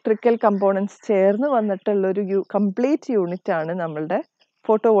ഇലക്ട്രിക്കൽ കമ്പോണൻസ് ചേർന്ന് വന്നിട്ടുള്ളൊരു കംപ്ലീറ്റ് യൂണിറ്റ് ആണ് നമ്മളുടെ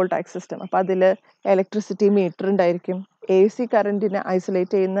ഫോട്ടോ വോൾട്ടൈക് സിസ്റ്റം. അപ്പം അതിൽ ഇലക്ട്രിസിറ്റി മീറ്റർ ഉണ്ടായിരിക്കും, AC കറണ്ടിനെ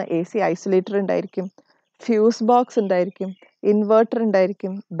ഐസൊലേറ്റ് ചെയ്യുന്ന AC ഐസൊലേറ്റർ ഉണ്ടായിരിക്കും, ഫ്യൂസ് ബോക്സ് ഉണ്ടായിരിക്കും, ഇൻവെർട്ടർ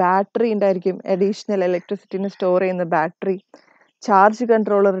ഉണ്ടായിരിക്കും, ബാറ്ററി ഉണ്ടായിരിക്കും, അഡീഷണൽ ഇലക്ട്രിസിറ്റിനെ സ്റ്റോർ ചെയ്യുന്ന ബാറ്ററി, ചാർജ്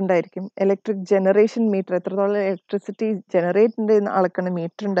കൺട്രോളർ ഉണ്ടായിരിക്കും, ഇലക്ട്രിക് ജനറേഷൻ മീറ്റർ എത്രത്തോളം ഇലക്ട്രിസിറ്റി ജനറേറ്റ് ചെയ്യുന്ന അളക്കുന്ന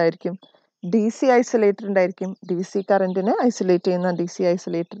മീറ്റർ ഉണ്ടായിരിക്കും, DC ഐസൊലേറ്റർ ഉണ്ടായിരിക്കും, DC കറണ്ടിനെ ഐസൊലേറ്റ് ചെയ്യുന്ന DC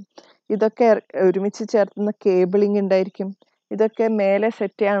ഐസൊലേറ്റർ, ഇതൊക്കെ ഒരുമിച്ച് ചേർത്തുന്ന കേബിളിംഗ് ഉണ്ടായിരിക്കും, ഇതൊക്കെ മേലെ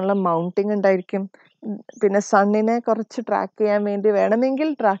സെറ്റ് ചെയ്യാനുള്ള മൗണ്ടിങ് ഉണ്ടായിരിക്കും. പിന്നെ സണ്ണിനെ കുറച്ച് ട്രാക്ക് ചെയ്യാൻ വേണ്ടി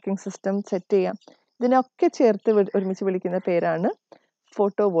വേണമെങ്കിൽ ട്രാക്കിംഗ് സിസ്റ്റം സെറ്റ് ചെയ്യാം. ഇതിനൊക്കെ ചേർത്ത് ഒരുമിച്ച് വിളിക്കുന്ന പേരാണ്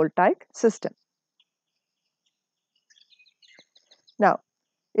photo voltaic system. Now,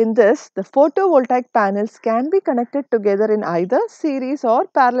 in this, the photovoltaic panels can be connected together in either series or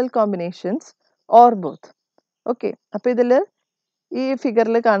parallel combinations or both. Okay, അപ്പോൾ ഇതിൽ ഈ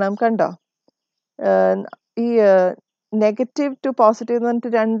ഫിഗറിൽ കാണാം, കണ്ടോ, ഈ നെഗറ്റീവ് ടു പോസിറ്റീവ് എന്ന്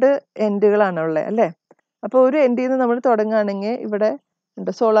പറഞ്ഞിട്ട് രണ്ട് എൻഡുകളാണ് ഉള്ളത് അല്ലേ. അപ്പോൾ ഒരു എൻഡിൽ നിന്ന് നമ്മൾ തുടങ്ങുകയാണെങ്കിൽ ഇവിടെ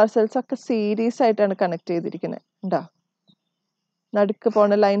ഉണ്ട് സോളാർ സെൽസ് ഒക്കെ സീരീസ് ആയിട്ടാണ് കണക്ട് ചെയ്തിരിക്കുന്നത്. ഉണ്ടോ, നടുക്ക്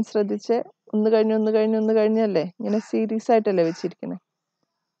പോണ ലൈൻ ശ്രദ്ധിച്ച്, ഒന്ന് കഴിഞ്ഞല്ലേ, ഇങ്ങനെ സീരീസ് ആയിട്ടല്ലേ വെച്ചിരിക്കുന്നത്.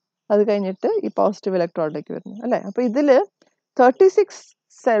 അത് കഴിഞ്ഞിട്ട് ഈ പോസിറ്റീവ് ഇലക്ട്രോണിലേക്ക് വരുന്നു അല്ലേ. അപ്പോൾ ഇതിൽ 36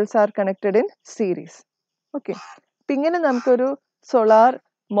 cells are connected in series. Okay, അപ്പം ഇങ്ങനെ നമുക്കൊരു സോളാർ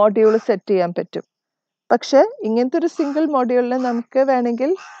മോഡ്യൂൾ സെറ്റ് ചെയ്യാൻ പറ്റും. പക്ഷെ ഇങ്ങനത്തെ ഒരു സിംഗിൾ മോഡ്യൂളിൽ നമുക്ക്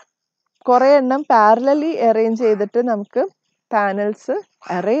വേണമെങ്കിൽ കുറേ എണ്ണം പാരലലി അറേഞ്ച് ചെയ്തിട്ട് നമുക്ക് പാനൽസ്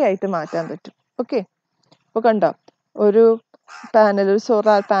അറേ ആയിട്ട് മാറ്റാൻ പറ്റും. ഓക്കെ, അപ്പോൾ കണ്ടോ, ഒരു പാനൽ, ഒരു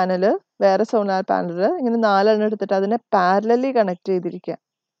സോളാർ പാനൽ, വേറെ സോളാർ പാനൽ, ഇങ്ങനെ 4 എടുത്തിട്ട് അതിനെ പാരലലി കണക്ട് ചെയ്തിരിക്കുക.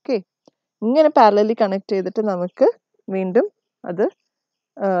 ഓക്കെ, ഇങ്ങനെ പാരലലി കണക്ട് ചെയ്തിട്ട് നമുക്ക് വീണ്ടും അത്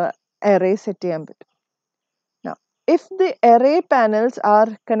അറേ സെറ്റ് ചെയ്യാൻ പറ്റും. Now, if the array panels are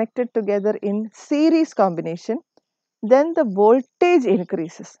connected together in series combination, then the voltage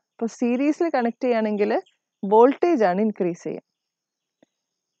increases. ഇപ്പോൾ സീരീസിൽ കണക്ട് ചെയ്യുകയാണെങ്കിൽ വോൾട്ടേജ് ആണ് ഇൻക്രീസ് ചെയ്യുക.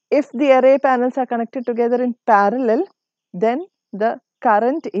 If the array panels are connected together in parallel, then the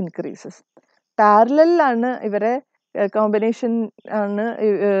current increases. പാരലലിലാണ് ഇവരെ combination ആണ്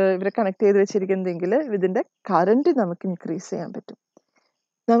ഇവരെ connect ചെയ്ത് വെച്ചിരിക്കുന്നതെങ്കിൽ ഇതിൻ്റെ കറണ്ട് നമുക്ക് ഇൻക്രീസ് ചെയ്യാൻ പറ്റും.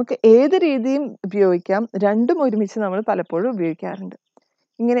 നമുക്ക് ഏത് രീതിയും ഉപയോഗിക്കാം, രണ്ടും ഒരുമിച്ച് നമ്മൾ പലപ്പോഴും ഉപയോഗിക്കാറുണ്ട്.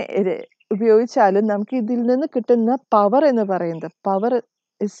 ഇങ്ങനെ ഉപയോഗിച്ചാലും നമുക്ക് ഇതിൽ നിന്ന് കിട്ടുന്ന പവർ എന്ന് പറയുന്നത്, power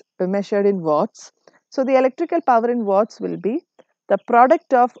is measured in watts. So the electrical power in watts will be the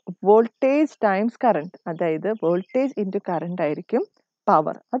product of voltage times current. അതായത് വോൾട്ടേജ് ഇൻറ്റു കറണ്ട് ആയിരിക്കും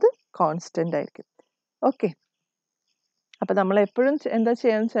പവർ, അത് കോൺസ്റ്റന്റ് ആയിരിക്കും. ഓക്കെ, അപ്പം നമ്മൾ എപ്പോഴും എന്താ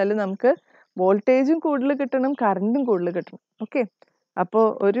ചെയ്യാന്ന് വെച്ചാൽ നമുക്ക് വോൾട്ടേജും കൂടുതൽ കിട്ടണം, കറണ്ടും കൂടുതൽ കിട്ടണം. ഓക്കെ, അപ്പോൾ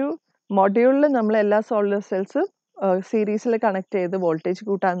ഒരു മൊഡ്യൂളിൽ നമ്മൾ എല്ലാ സോളാർ സെൽസും സീരീസിൽ കണക്ട് ചെയ്ത് വോൾട്ടേജ്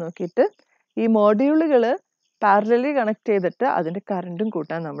കൂട്ടാൻ നോക്കിയിട്ട് ഈ മോഡ്യൂളുകൾ പാരലലി കണക്ട് ചെയ്തിട്ട് അതിൻ്റെ കറണ്ടും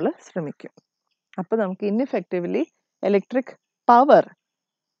കൂട്ടാൻ നമ്മൾ ശ്രമിക്കും. അപ്പോൾ നമുക്ക് ഇൻഎഫക്റ്റീവ്ലി ഇലക്ട്രിക് പവർ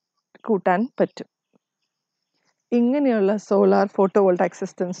കൂട്ടാൻ പറ്റും. ഇങ്ങനെയുള്ള സോളാർ ഫോട്ടോ വോൾട്ടാക്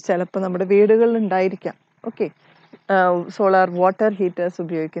സിസ്റ്റംസ് ചിലപ്പോൾ നമ്മുടെ വീടുകളിൽ ഉണ്ടായിരിക്കാം. ഓക്കെ, സോളാർ വാട്ടർ ഹീറ്റേഴ്സ്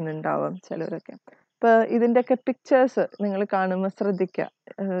ഉപയോഗിക്കുന്നുണ്ടാവും ചിലവരൊക്കെ. ഇപ്പോൾ ഇതിൻ്റെയൊക്കെ പിക്ചേഴ്സ് നിങ്ങൾ കാണുമ്പോൾ ശ്രദ്ധിക്കുക.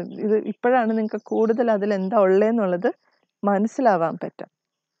 ഇത് ഇപ്പോഴാണ് നിങ്ങൾക്ക് കൂടുതൽ അതിലെന്താ ഉള്ളതെന്നുള്ളത് മനസ്സിലാവാൻ പറ്റും.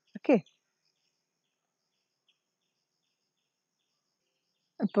 ഓക്കെ,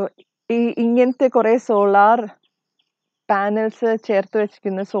 അപ്പോൾ ഇങ്ങനത്തെ കുറേ സോളാർ പാനൽസ് ചേർത്ത്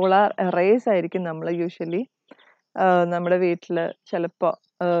വെച്ചിരിക്കുന്ന സോളാർ അറേസ് ആയിരിക്കും നമ്മൾ യൂഷ്വലി നമ്മുടെ വീട്ടിൽ ചിലപ്പോൾ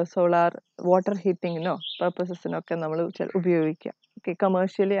സോളാർ വാട്ടർ ഹീറ്റിങ്ങിനോ പർപ്പസസിനൊക്കെ നമ്മൾ ഉപയോഗിക്കാം. ഓക്കെ,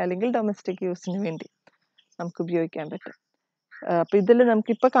 കമേഴ്ഷ്യലി അല്ലെങ്കിൽ ഡൊമസ്റ്റിക് യൂസിന് വേണ്ടി നമുക്ക് ഉപയോഗിക്കാൻ പറ്റും. അപ്പം ഇതിൽ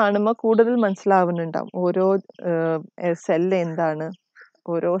നമുക്കിപ്പോൾ കാണുമ്പോൾ കൂടുതൽ മനസ്സിലാവുന്നുണ്ടാവും ഓരോ സെല്ല് എന്താണ്,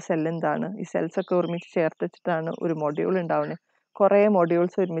 ഓരോ സെല്ല് എന്താണ്. ഈ സെൽസൊക്കെ ഒരുമിച്ച് ചേർത്ത് വെച്ചിട്ടാണ് ഒരു മൊഡ്യൂൾ ഉണ്ടാവുന്നത്. കുറേ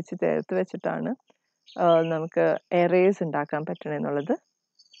മൊഡ്യൂൾസ് ഒരുമിച്ച് ചേർത്ത് വെച്ചിട്ടാണ് നമുക്ക് എറേസ് ഉണ്ടാക്കാൻ പറ്റണമെന്നുള്ളത്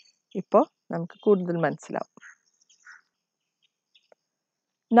ഇപ്പോൾ നമുക്ക് കൂടുതൽ മനസ്സിലാവും.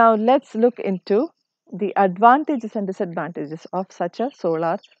 Now let's look into the advantages and disadvantages of such a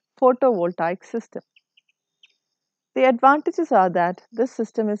solar photovoltaic system. The advantages are that this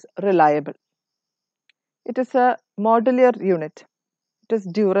system is reliable. It is a modular unit. It is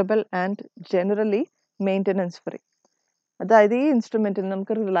durable and generally maintenance free. അതായത് ഈ ഇൻസ്ട്രുമെൻറ്റിന്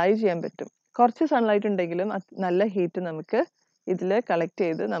നമുക്ക് rely ചെയ്യാൻ പറ്റും. കുറച്ച് sunlight ഉണ്ടെങ്കിലും നല്ല heat നമുക്ക് ഇതിൽ കളക്ട്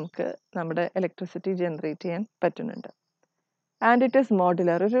ചെയ്ത് നമുക്ക് നമ്മുടെ ഇലക്ട്രിസിറ്റി ജനറേറ്റ് ചെയ്യാൻ പറ്റുന്നുണ്ട്. And it is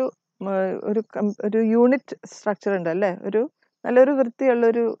modular. ഒരു യൂണിറ്റ് സ്ട്രക്ചർ ഉണ്ട് അല്ലേ, ഒരു നല്ലൊരു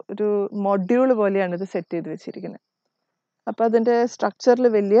വൃത്തിയുള്ളൊരു മൊഡ്യൂൾ പോലെയാണ് ഇത് സെറ്റ് ചെയ്ത് വെച്ചിരിക്കുന്നത്. അപ്പോൾ അതിൻ്റെ സ്ട്രക്ചറിൽ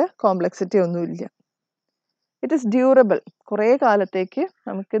വലിയ കോംപ്ലക്സിറ്റി ഒന്നുമില്ല. It is durable. കുറേ കാലത്തേക്ക്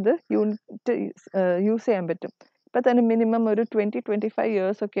നമുക്കിത് യൂണിറ്റ് യൂസ് ചെയ്യാൻ പറ്റും. ഇപ്പം തന്നെ മിനിമം ഒരു 20-25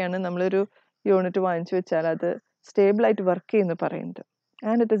 ഇയേഴ്സ് ഒക്കെയാണ് നമ്മളൊരു യൂണിറ്റ് വാങ്ങിച്ചു വെച്ചാൽ അത് സ്റ്റേബിളായിട്ട് വർക്ക് ചെയ്യുമെന്ന് പറയുന്നത്.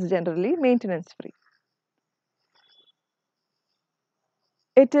 And it is generally maintenance free.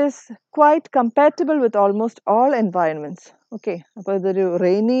 It is quite compatible with almost all environments. Okay, അപ്പോൾ ഇതൊരു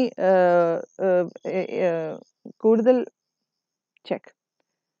റെയിനി കൂടുതൽ check.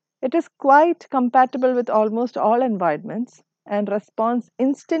 It is quite compatible with almost all environments and responds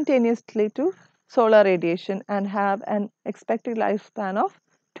instantaneously to solar radiation and have an expected lifespan of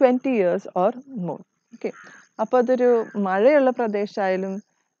 20 years or more. Okay, അപ്പോൾ അതൊരു മഴയുള്ള പ്രദേശമായാലും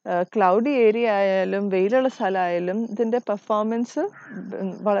cloudy area ആയാലും വെയിലുള്ള സ്ഥലമായാലും ഇതിൻ്റെ performance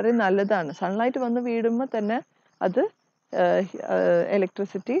വളരെ നല്ലതാണ്. സൺലൈറ്റ് വന്ന് വീഴുമ്പോൾ തന്നെ അത്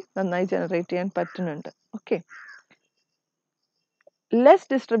ഇലക്ട്രിസിറ്റി നന്നായി ജനറേറ്റ് ചെയ്യാൻ പറ്റുന്നുണ്ട്. Okay, less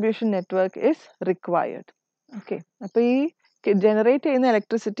distribution network is required. Okay, അപ്പോൾ ഈ ജനറേറ്റ് ചെയ്യുന്ന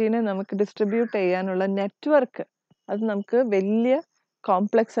ഇലക്ട്രിസിറ്റീനെ നമുക്ക് ഡിസ്ട്രിബ്യൂട്ട് ചെയ്യാനുള്ള നെറ്റ്വർക്ക് അത് നമുക്ക് വലിയ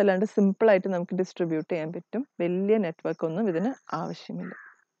കോംപ്ലക്സ് അല്ലാണ്ട് സിമ്പിളായിട്ട് നമുക്ക് ഡിസ്ട്രിബ്യൂട്ട് ചെയ്യാൻ പറ്റും. വലിയ നെറ്റ്വർക്ക് ഒന്നും ഇതിന് ആവശ്യമില്ല.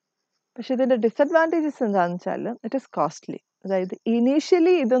 പക്ഷെ ഇതിൻ്റെ ഡിസഡ്വാൻറ്റേജസ് എന്താണെന്ന് വെച്ചാൽ ഇറ്റ് ഈസ് കോസ്റ്റ്ലി. അതായത്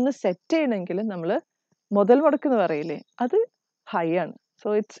ഇനീഷ്യലി ഇതൊന്ന് സെറ്റ് ചെയ്യണമെങ്കിൽ നമ്മൾ മുതൽ മുടക്കെന്ന് പറയില്ലേ, അത് ഹൈ ആണ്. So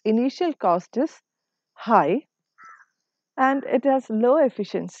it's initial cost is high and it has law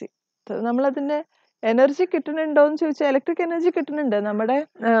efficiency. നമ്മളതിൻ്റെ എനർജി കിട്ടുന്നുണ്ടോ എന്ന് ചോദിച്ചാൽ ഇലക്ട്രിക് എനർജി കിട്ടുന്നുണ്ട്, നമ്മുടെ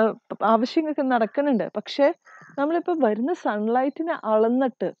ആവശ്യങ്ങൾക്ക് നടക്കുന്നുണ്ട്. പക്ഷെ നമ്മളിപ്പോൾ വരുന്ന സൺലൈറ്റിനെ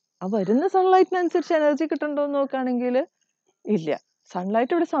അളന്നിട്ട് ആ വരുന്ന സൺലൈറ്റിനനുസരിച്ച് എനർജി കിട്ടുന്നുണ്ടോ എന്ന് നോക്കുകയാണെങ്കിൽ ഇല്ല.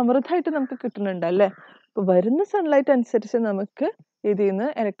 സൺലൈറ്റ് ഇവിടെ സമൃദ്ധമായിട്ട് നമുക്ക് കിട്ടുന്നുണ്ട് അല്ലേ. ഇപ്പൊ വരുന്ന സൺലൈറ്റ് അനുസരിച്ച് നമുക്ക് ഇതിൽ നിന്ന്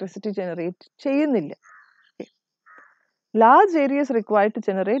ഇലക്ട്രിസിറ്റി ജനറേറ്റ് ചെയ്യുന്നില്ല. Large Arias required to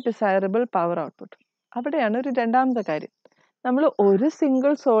generate desirable power output. അവിടെയാണ് ഒരു രണ്ടാമത്തെ കാര്യം. നമ്മൾ ഒരു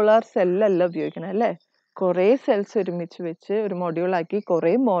സിംഗിൾ സോളാർ സെല്ലല്ല ഉപയോഗിക്കണം അല്ലേ. കുറേ സെൽസ് ഒരുമിച്ച് വെച്ച് ഒരു മൊഡ്യൂളാക്കി,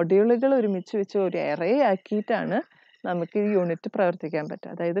 കുറേ മോഡ്യൂളുകൾ ഒരുമിച്ച് വെച്ച് ഒരു എറേ ആക്കിയിട്ടാണ് നമുക്ക് ഈ യൂണിറ്റ് പ്രവർത്തിക്കാൻ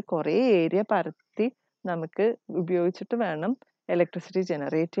പറ്റുക. അതായത് കുറേ ഏരിയ പരത്തി നമുക്ക് ഉപയോഗിച്ചിട്ട് വേണം ഇലക്ട്രിസിറ്റി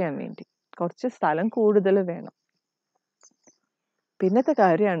ജനറേറ്റ് ചെയ്യാൻ വേണ്ടി. കുറച്ച് സ്ഥലം കൂടുതൽ വേണം. പിന്നത്തെ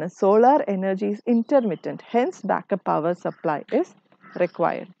കാര്യമാണ് solar energy is ഇന്റർമിറ്റൻറ്റ്, hence backup power supply is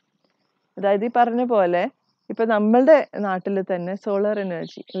required. അതായത് ഈ പറഞ്ഞ പോലെ ഇപ്പം നമ്മളുടെ നാട്ടിൽ തന്നെ സോളാർ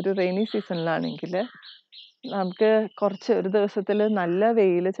എനർജി ഒരു റെയിനി സീസണിലാണെങ്കിൽ നമുക്ക് കുറച്ച് ഒരു ദിവസത്തിൽ നല്ല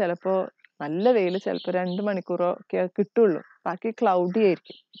വെയിൽ ചിലപ്പോൾ 2 മണിക്കൂറോ ഒക്കെ കിട്ടുള്ളൂ. ബാക്കി ക്ലൗഡി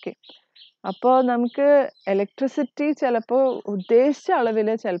ആയിരിക്കും. ഓക്കെ, അപ്പോൾ നമുക്ക് ഇലക്ട്രിസിറ്റി ചിലപ്പോൾ ഉദ്ദേശിച്ച അളവിൽ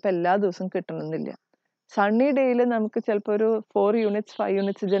ചിലപ്പോൾ എല്ലാ ദിവസവും കിട്ടണമെന്നില്ല. സണ്ണി ഡേയിൽ നമുക്ക് ചിലപ്പോൾ ഒരു 4 യൂണിറ്റ്സ് 5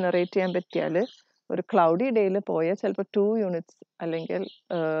 യൂണിറ്റ്സ് ജനറേറ്റ് ചെയ്യാൻ പറ്റിയാൽ ഒരു ക്ലൗഡി ഡേയിൽ പോയാൽ ചിലപ്പോൾ 2 യൂണിറ്റ്സ് അല്ലെങ്കിൽ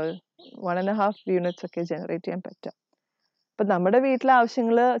 1.5 യൂണിറ്റ്സ് ഒക്കെ ജനറേറ്റ് ചെയ്യാൻ പറ്റുക. അപ്പം നമ്മുടെ വീട്ടിലെ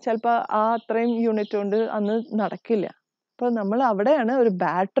ആവശ്യങ്ങൾ ചിലപ്പോൾ ആ അത്രയും യൂണിറ്റ് കൊണ്ട് അന്ന് നടക്കില്ല. അപ്പോൾ നമ്മൾ അവിടെയാണ് ഒരു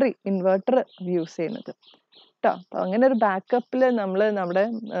ബാറ്ററി ഇൻവെർട്ടർ യൂസ് ചെയ്യുന്നത് കേട്ടോ. അപ്പോൾ അങ്ങനെ ഒരു ബാക്കപ്പിൽ നമ്മൾ നമ്മുടെ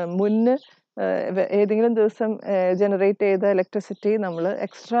മുന്ന് ഏതെങ്കിലും ദിവസം ജനറേറ്റ് ചെയ്ത ഇലക്ട്രിസിറ്റി നമ്മൾ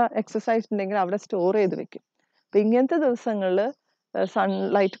എക്സ്ട്രാ എക്സസൈസ് ഉണ്ടെങ്കിൽ അവിടെ സ്റ്റോർ ചെയ്ത് വെക്കും. അപ്പം ഇങ്ങനത്തെ ദിവസങ്ങളിൽ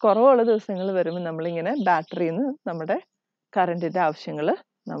സൺലൈറ്റ് കുറവുള്ള ദിവസങ്ങൾ വരുമ്പോൾ നമ്മളിങ്ങനെ ബാറ്ററിയിൽ നിന്ന് നമ്മുടെ കറണ്ടിൻ്റെ ആവശ്യങ്ങൾ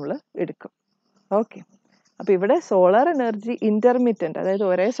നമ്മൾ എടുക്കും. ഓക്കെ, അപ്പോൾ ഇവിടെ സോളാർ എനർജി ഇന്റർമിറ്റൻറ്റ്, അതായത്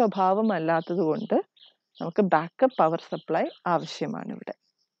ഒരേ സ്വഭാവം അല്ലാത്തത് കൊണ്ട് നമുക്ക് ബാക്കപ്പ് പവർ സപ്ലൈ ആവശ്യമാണ് ഇവിടെ.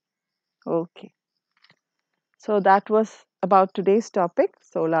 Okay, so that was about today's topic,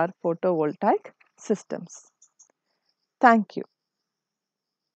 solar photovoltaic systems. Thank you.